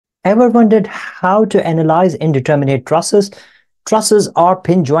Ever wondered how to analyze indeterminate trusses? Trusses are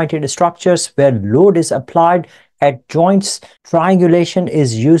pin-jointed structures where load is applied at joints. Triangulation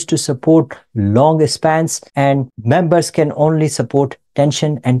is used to support long spans, and members can only support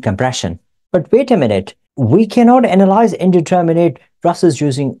tension and compression. But wait a minute, we cannot analyze indeterminate trusses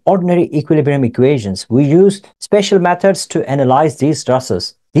using ordinary equilibrium equations. We use special methods to analyze these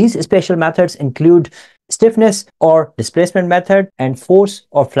trusses. These special methods include stiffness or displacement method and force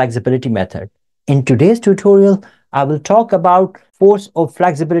or flexibility method. In today's tutorial, I will talk about force or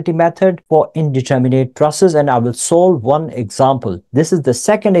flexibility method for indeterminate trusses, and I will solve one example. This is the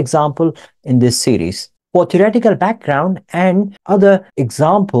second example in this series. For theoretical background and other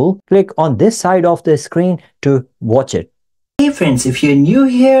example, click on this side of the screen to watch it. Hey friends, if you're new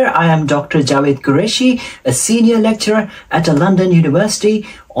here, I am Dr. Jawed Qureshi, a senior lecturer at a London university.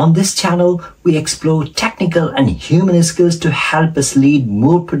 On this channel, we explore technical and human skills to help us lead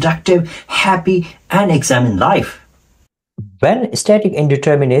more productive, happy, and examine life. When static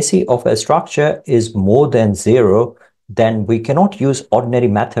indeterminacy of a structure is more than 0, then we cannot use ordinary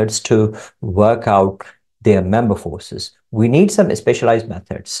methods to work out their member forces. We need some specialized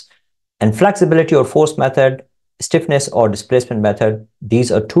methods. And flexibility or force method, stiffness or displacement method,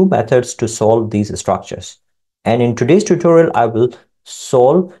 these are two methods to solve these structures. And in today's tutorial, I will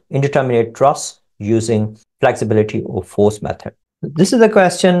solve indeterminate truss using flexibility or force method. This is the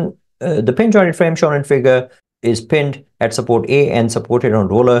question. The pin jointed frame shown in figure is pinned at support A and supported on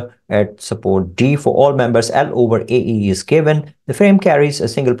roller at support D. For all members, L over AE is given. The frame carries a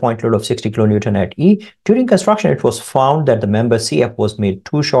single point load of 60 kN at E. During construction, it was found that the member CF was made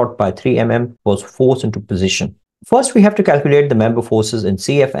too short by 3 mm, was forced into position. First, we have to calculate the member forces in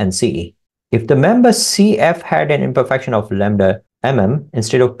CF and CE. If the member CF had an imperfection of lambda mm,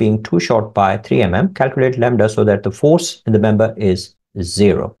 instead of being too short by 3 mm, calculate lambda so that the force in the member is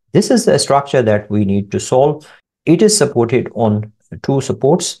 0. This is the structure that we need to solve. It is supported on two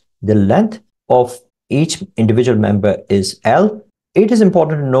supports. The length of each individual member is L. It is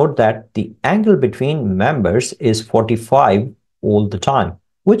important to note that the angle between members is 45 all the time,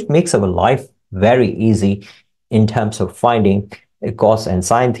 which makes our life very easy in terms of finding cos and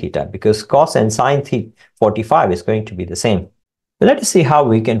sine theta, because cos and sine theta 45 is going to be the same. So let us see how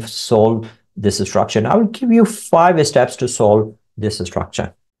we can solve this structure. And I will give you 5 steps to solve this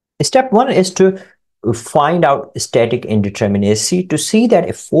structure. Step 1 is to find out static indeterminacy to see that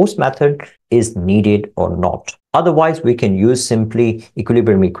a force method is needed or not. Otherwise, we can use simply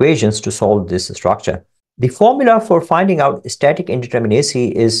equilibrium equations to solve this structure. The formula for finding out static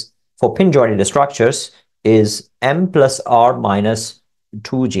indeterminacy is for pin jointed structures is m plus r minus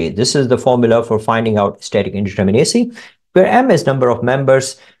 2j. This is the formula for finding out static indeterminacy, where m is number of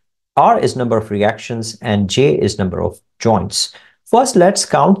members, r is number of reactions, and j is number of joints. First, let's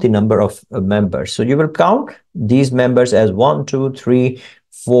count the number of members. So you will count these members as 1, 2, 3,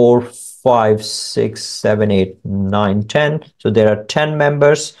 4, 5, 6, 7, 8, 9, 10. So there are 10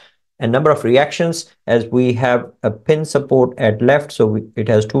 members. And number of reactions, as we have a pin support at left, so it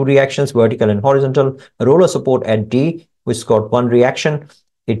has 2 reactions, vertical and horizontal. A roller support at D, which got 1 reaction.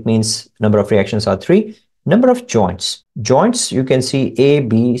 It means number of reactions are 3. Number of joints. Joints, you can see A,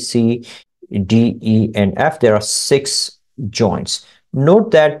 B, C, D, E, and F. There are 6 joints. Note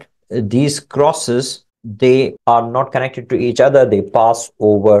that these crosses, they are not connected to each other. They pass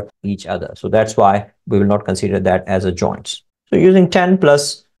over each other. So that's why we will not consider that as a joint. So using 10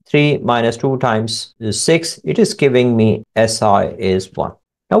 plus 3 minus 2 times 6, it is giving me SI is 1.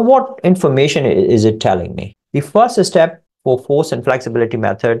 Now, what information is it telling me? The first step for force and flexibility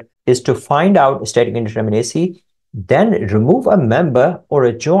method is to find out static indeterminacy, then remove a member or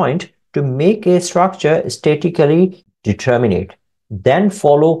a joint to make a structure statically determinate. Then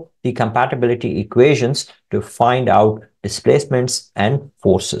follow the compatibility equations to find out displacements and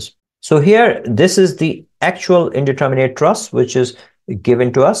forces. So here, this is the actual indeterminate truss, which is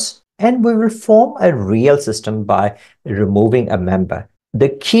given to us, and we will form a real system by removing a member. The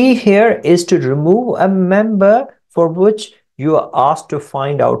key here is to remove a member for which you are asked to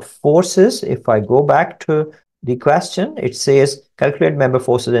find out forces. If I go back to the question, it says calculate member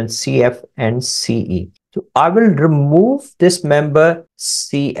forces in CF and CE. So I will remove this member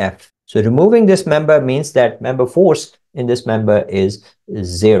CF. So removing this member means that member force in this member is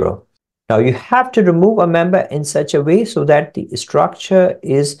 0. Now you have to remove a member in such a way so that the structure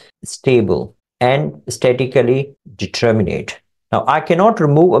is stable and statically determinate. Now I cannot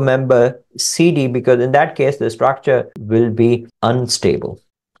remove a member CD because in that case the structure will be unstable,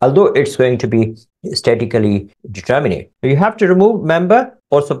 although it's going to be statically determinate. You have to remove member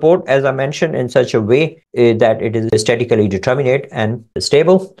or support, as I mentioned, in such a way that it is statically determinate and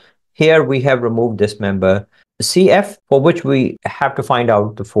stable. Here we have removed this member CF, for which we have to find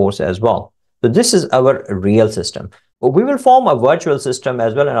out the force as well. So this is our real system. We will form a virtual system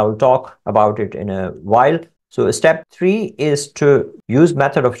as well, and I will talk about it in a while. So step 3 is to use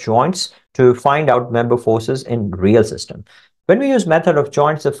method of joints to find out member forces in real system. When we use method of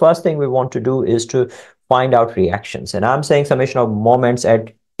joints, the first thing we want to do is to find out reactions. And I'm saying summation of moments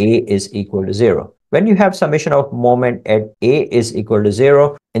at A is equal to 0. When you have summation of moment at A is equal to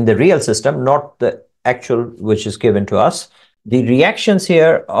 0 in the real system, not the actual which is given to us, the reactions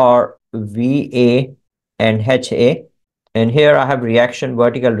here are VA and HA. And here I have reaction,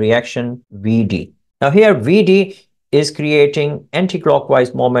 vertical reaction VD. Now here VD is creating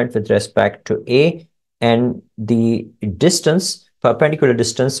anti-clockwise moment with respect to A, and the distance, perpendicular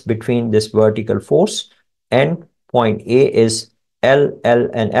distance between this vertical force and point A is L, L,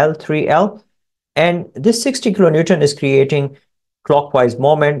 and L, 3L. And this 60 kilonewton is creating clockwise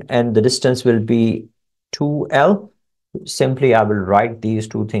moment, and the distance will be 2L. Simply, I will write these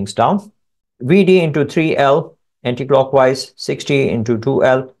two things down. VD into 3L, anti-clockwise, 60 into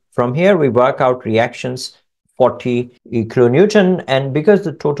 2L. From here, we work out reactions 40 kilonewton, and because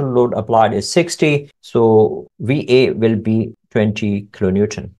the total load applied is 60, so VA will be 20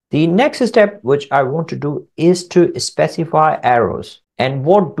 kilonewton. The next step which I want to do is to specify arrows. And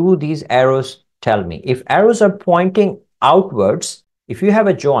what do these arrows tell me? If arrows are pointing outwards, if you have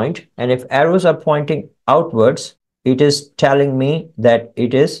a joint and if arrows are pointing outwards, it is telling me that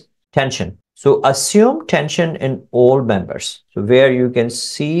it is tension. So assume tension in all members. So where you can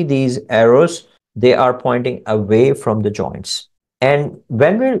see these arrows, they are pointing away from the joints. And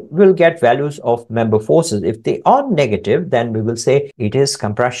when we will get values of member forces, if they are negative, then we will say it is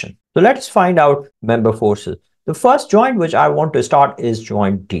compression. So let's find out member forces. The first joint which I want to start is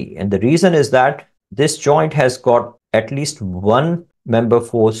joint D. And the reason is that this joint has got at least one member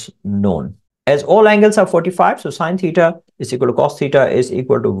force known. As all angles are 45, so sine theta is equal to cos theta is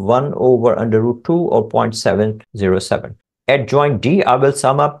equal to 1 over under root 2 or 0.707. At joint D, I will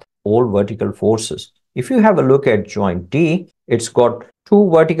sum up all vertical forces. If you have a look at joint D, it's got two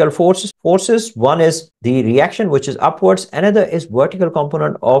vertical forces. One is the reaction, which is upwards. Another is vertical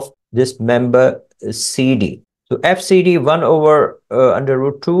component of this member CD. So FCD 1 over under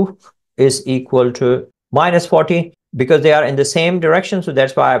root 2 is equal to minus 40. Because they are in the same direction, so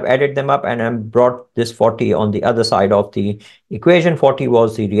that's why I've added them up and I brought this 40 on the other side of the equation. 40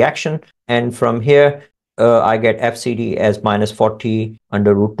 was the reaction, and from here I get FCD as minus 40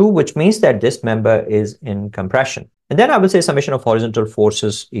 under root 2, which means that this member is in compression. And then I will say summation of horizontal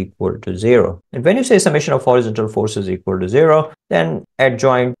forces equal to 0. And when you say summation of horizontal forces equal to 0, then at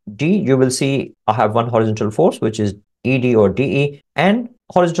joint D, you will see I have one horizontal force, which is ED or DE, and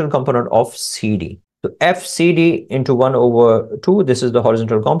horizontal component of CD. So FCD into 1 over 2, this is the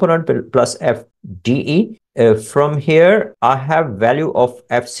horizontal component, plus FDE. From here, I have value of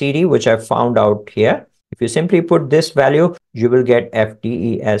FCD, which I found out here. If you simply put this value, you will get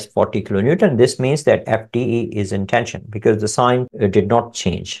FDE as 40 kilonewton. This means that FDE is in tension because the sign did not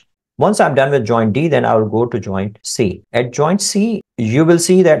change. Once I'm done with joint D, then I will go to joint C. At joint C, you will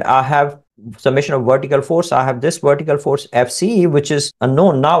see that I have summation of vertical force. I have this vertical force FCE, which is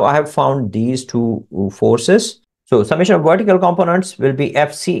unknown. Now I have found these two forces. So summation of vertical components will be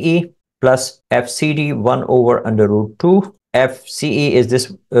FCE plus FCD 1 over under root 2. FCE is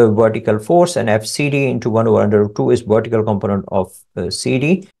this vertical force, and FCD into 1 over under root 2 is vertical component of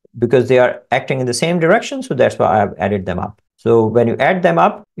CD, because they are acting in the same direction. So that's why I have added them up. So when you add them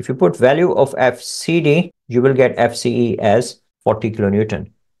up, if you put value of FCD, you will get FCE as 40 kilonewton.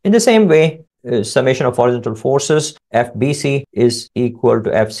 In the same way, summation of horizontal forces, FBC is equal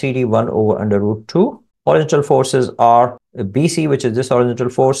to FCD 1 over under root 2. Horizontal forces are BC, which is this horizontal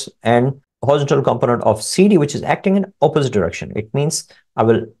force, and horizontal component of CD, which is acting in opposite direction. It means I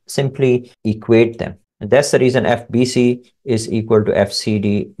will simply equate them. And that's the reason FBC is equal to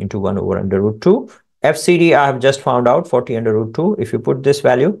FCD into 1 over under root 2. FCD, I have just found out 40 under root 2. If you put this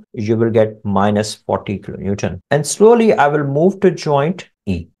value, you will get minus 40 kilonewton. And slowly I will move to joint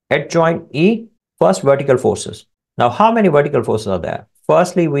E. At joint E, first vertical forces. Now, how many vertical forces are there?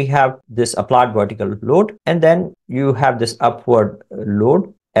 Firstly, we have this applied vertical load, and then you have this upward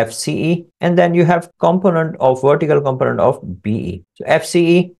load, FCE, and then you have vertical component of BE. So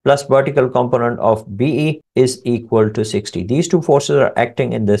FCE plus vertical component of BE is equal to 60. These two forces are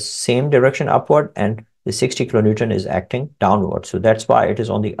acting in the same direction upward, and the 60 kilonewton is acting downward. So that's why it is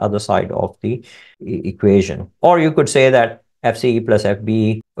on the other side of the equation. Or you could say that FCE plus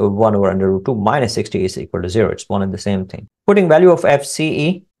FBE 1 over under root 2 minus 60 is equal to 0. It's one and the same thing. Putting value of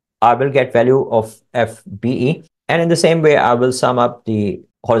FCE, I will get value of FBE. And in the same way, I will sum up the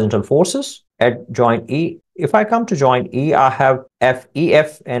horizontal forces at joint E. If I come to joint E, I have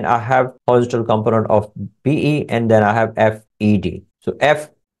FEF and I have horizontal component of BE, and then I have FED. So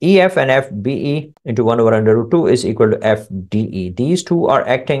FEF and FBE into 1 over under root 2 is equal to FDE. These two are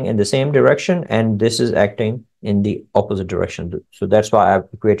acting in the same direction, and this is acting in the opposite direction. So that's why I've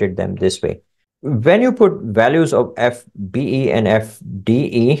equated them this way. When you put values of FBE and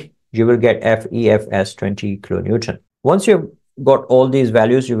FDE, you will get FEF as 20 kilonewton. Once you've got all these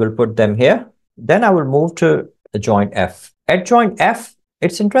values, you will put them here. Then I will move to the joint F. At joint F,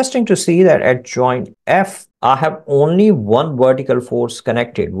 it's interesting to see that at joint F, I have only one vertical force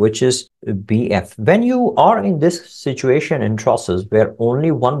connected, which is BF. When you are in this situation in trusses where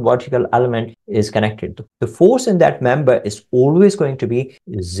only one vertical element is connected, the force in that member is always going to be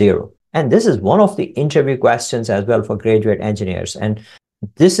 0. And this is one of the interview questions as well for graduate engineers. And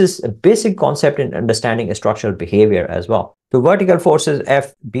this is a basic concept in understanding structural behavior as well. The vertical forces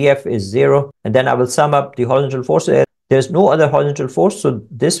BF is 0. And then I will sum up the horizontal forces. There's no other horizontal force. So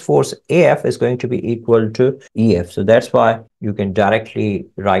this force AF is going to be equal to EF. So that's why you can directly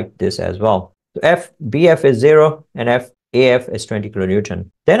write this as well. So FBF is 0 and FAF is 20 kilonewton.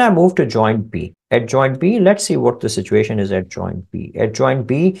 Then I move to joint B. At joint B, let's see what the situation is at joint B. At joint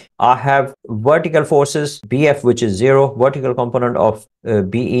B, I have vertical forces BF, which is 0, vertical component of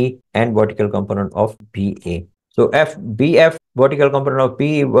BE, and vertical component of BA. So FBF, vertical component of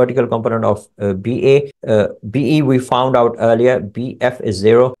BE, vertical component of BA. BE we found out earlier, BF is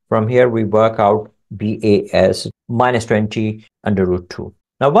 0. From here, we work out BA as minus 20 under root 2.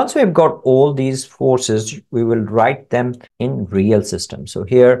 Now, once we've got all these forces, we will write them in real system. So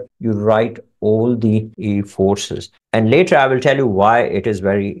here you write all the forces, and later I will tell you why it is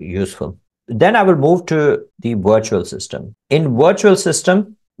very useful. Then I will move to the virtual system. In virtual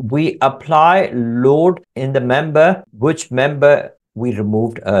system, we apply load in the member, which member we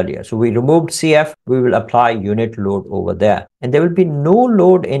removed earlier. So we removed CF, we will apply unit load over there. And there will be no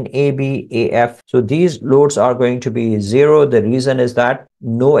load in AB, AF. So these loads are going to be 0. The reason is that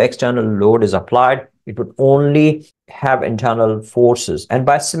no external load is applied. It would only have internal forces. And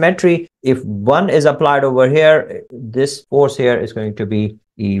by symmetry, if 1 is applied over here, this force here is going to be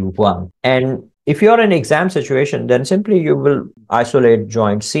E1. And if you're in an exam situation, then simply you will isolate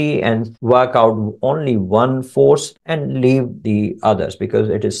joint C and work out only one force and leave the others, because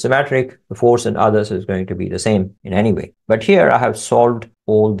it is symmetric. The force in others is going to be the same in any way. But here I have solved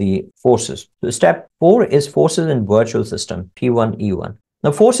all the forces. So step 4 is forces in virtual system, P1, E1.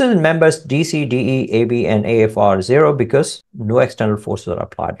 Now forces in members DC, DE, AB, and AF are 0 because no external forces are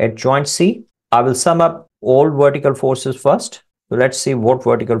applied. At joint C, I will sum up all vertical forces first. So let's see what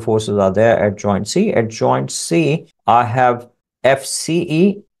vertical forces are there at joint C. At joint C, I have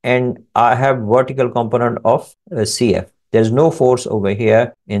FCE and I have vertical component of CF. There's no force over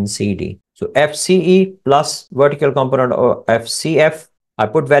here in CD. So FCE plus vertical component of FCF. I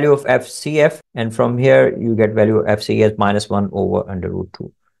put value of FCF, and from here you get value of FCE as minus 1 over under root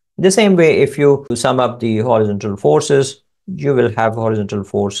 2. The same way, if you sum up the horizontal forces, you will have horizontal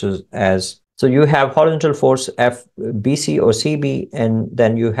forces as, so you have horizontal force FBC or CB, and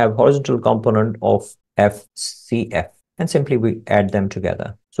then you have horizontal component of FCF, and simply we add them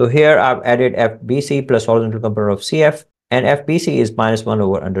together. So here I've added FBC plus horizontal component of CF, and FBC is minus 1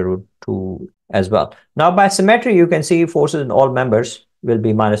 over under root 2 as well. Now by symmetry, you can see forces in all members will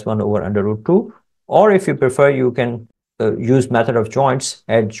be minus 1 over under root 2, or if you prefer, you can use method of joints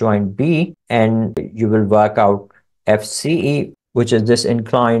at joint B, and you will work out FCE, which is this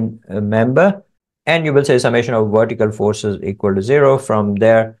inclined member, and you will say summation of vertical forces equal to 0. From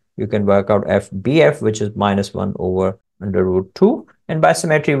there, you can work out FBF, which is minus 1 over under root 2. And by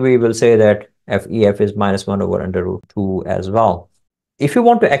symmetry, we will say that FEF is minus 1 over under root 2 as well. If you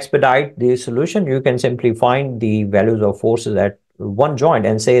want to expedite the solution, you can simply find the values of forces at one joint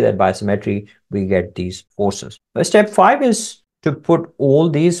and say that by symmetry, we get these forces. Step 5 is to put all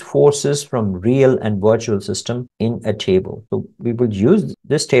these forces from real and virtual system in a table. So we will use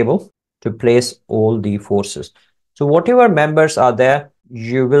this table to place all the forces. So whatever members are there,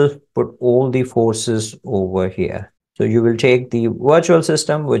 you will put all the forces over here. So you will take the virtual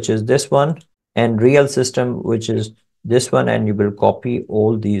system, which is this one, and real system, which is this one, and you will copy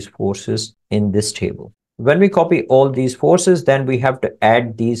all these forces in this table. When we copy all these forces, then we have to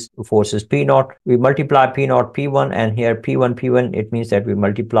add these forces P0. We multiply P0, P1, and here P1, P1, it means that we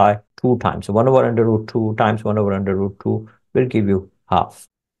multiply 2 times. So 1 over under root 2 times 1 over under root 2 will give you half.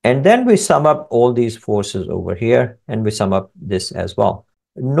 And then we sum up all these forces over here, and we sum up this as well.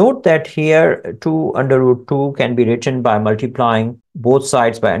 Note that here 2 under root 2 can be written by multiplying both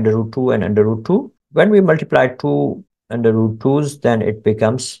sides by under root 2 and under root 2. When we multiply 2 under root 2's, then it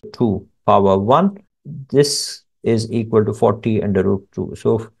becomes 2 power 1. This is equal to 40 under root 2.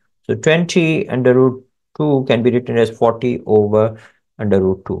 So 20 under root 2 can be written as 40 over under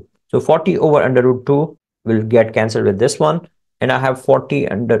root 2. So 40 over under root 2 will get cancelled with this one. And I have 40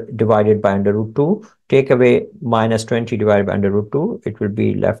 divided by under root 2. Take away minus 20 divided by under root 2. It will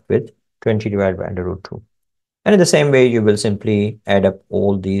be left with 20 divided by under root 2. And in the same way, you will simply add up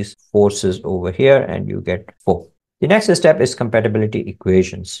all these forces over here and you get 4. The next step is compatibility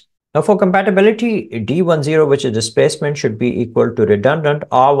equations. Now for compatibility, D10, which is displacement, should be equal to redundant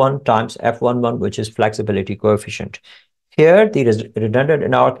R1 times F11, which is flexibility coefficient. Here, the redundant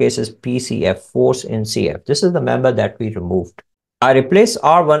in our case is PCF, force in CF. This is the member that we removed. I replace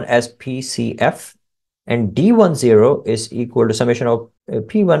R1 as PCF, and D10 is equal to summation of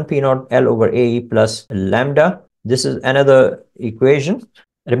P1 P0 L over AE plus lambda. This is another equation.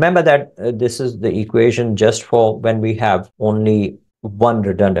 Remember that this is the equation just for when we have only one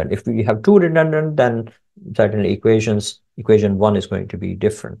redundant. If we have two redundant, then certainly equation 1 is going to be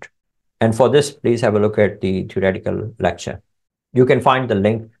different. And for this, please have a look at the theoretical lecture. You can find the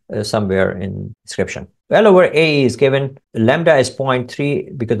link somewhere in the description. L over A is given. Lambda is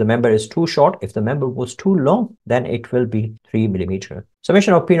 0.3 because the member is too short. If the member was too long, then it will be 3 millimeter.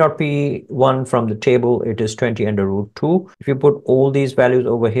 Summation of P0 P1 from the table, it is 20 under root 2. If you put all these values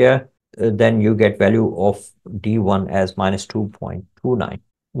over here, then you get value of D1 as minus 2.29.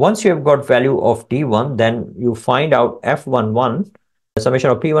 Once you have got value of D1, then you find out F11. The summation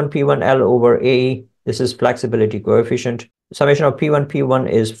of P1 P1 L over AE. This is flexibility coefficient. Summation of P1 P1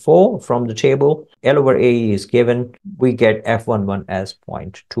 is 4 from the table. L over AE is given. We get F11 as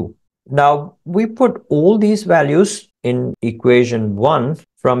 0.2. Now we put all these values in equation 1.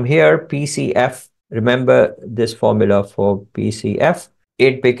 From here, PCF, remember this formula for PCF,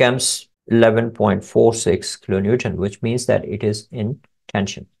 it becomes 11.46 kilonewton, which means that it is in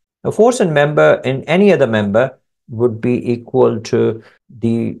tension. The force in member in any other member would be equal to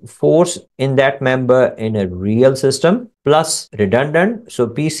the force in that member in a real system plus redundant. So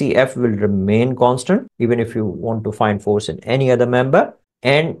PCF will remain constant even if you want to find force in any other member,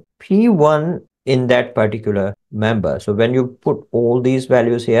 and P1 in that particular member. So when you put all these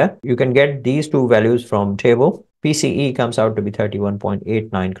values here, you can get these two values from table. PCE comes out to be 31.89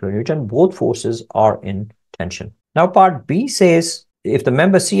 kilonewton. Both forces are in tension. Now part B says, if the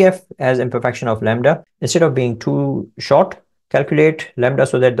member CF has imperfection of lambda, instead of being too short, calculate lambda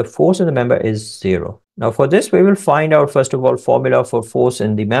so that the force in the member is 0. Now for this, we will find out first of all formula for force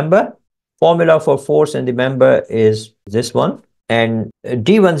in the member. Formula for force in the member is this one. And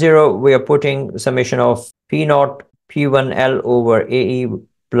D10, we are putting summation of P0 P1 L over AE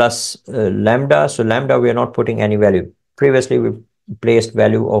plus lambda. So lambda, we are not putting any value. Previously, we placed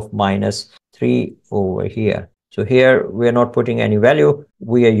value of minus 3 over here. So here we are not putting any value.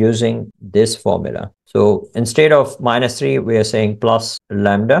 We are using this formula. So instead of minus 3, we are saying plus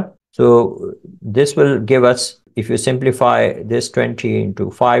lambda. So this will give us, if you simplify this, 20 into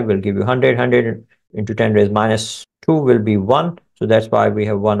 5 will give you 100. 100 into 10 raised minus 2 will be 1. So that's why we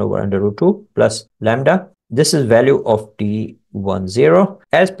have 1 over under root 2 plus lambda. This is value of D10.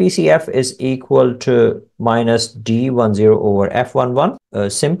 As PCF is equal to minus D10 over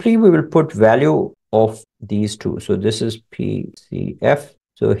F11, simply we will put value of these two. So this is PCF.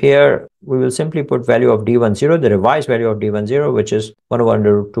 So here we will simply put value of D10, the revised value of D10, which is 1 over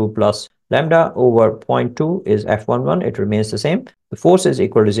under root 2 plus lambda over 0.2 is F11. It remains the same. The force is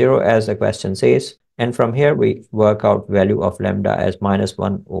equal to 0 as the question says. And from here we work out value of lambda as minus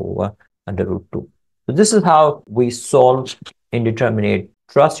 1 over under root 2. So this is how we solve indeterminate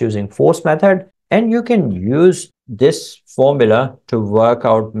truss using force method. And you can use this formula to work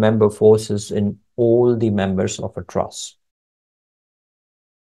out member forces in all the members of a truss.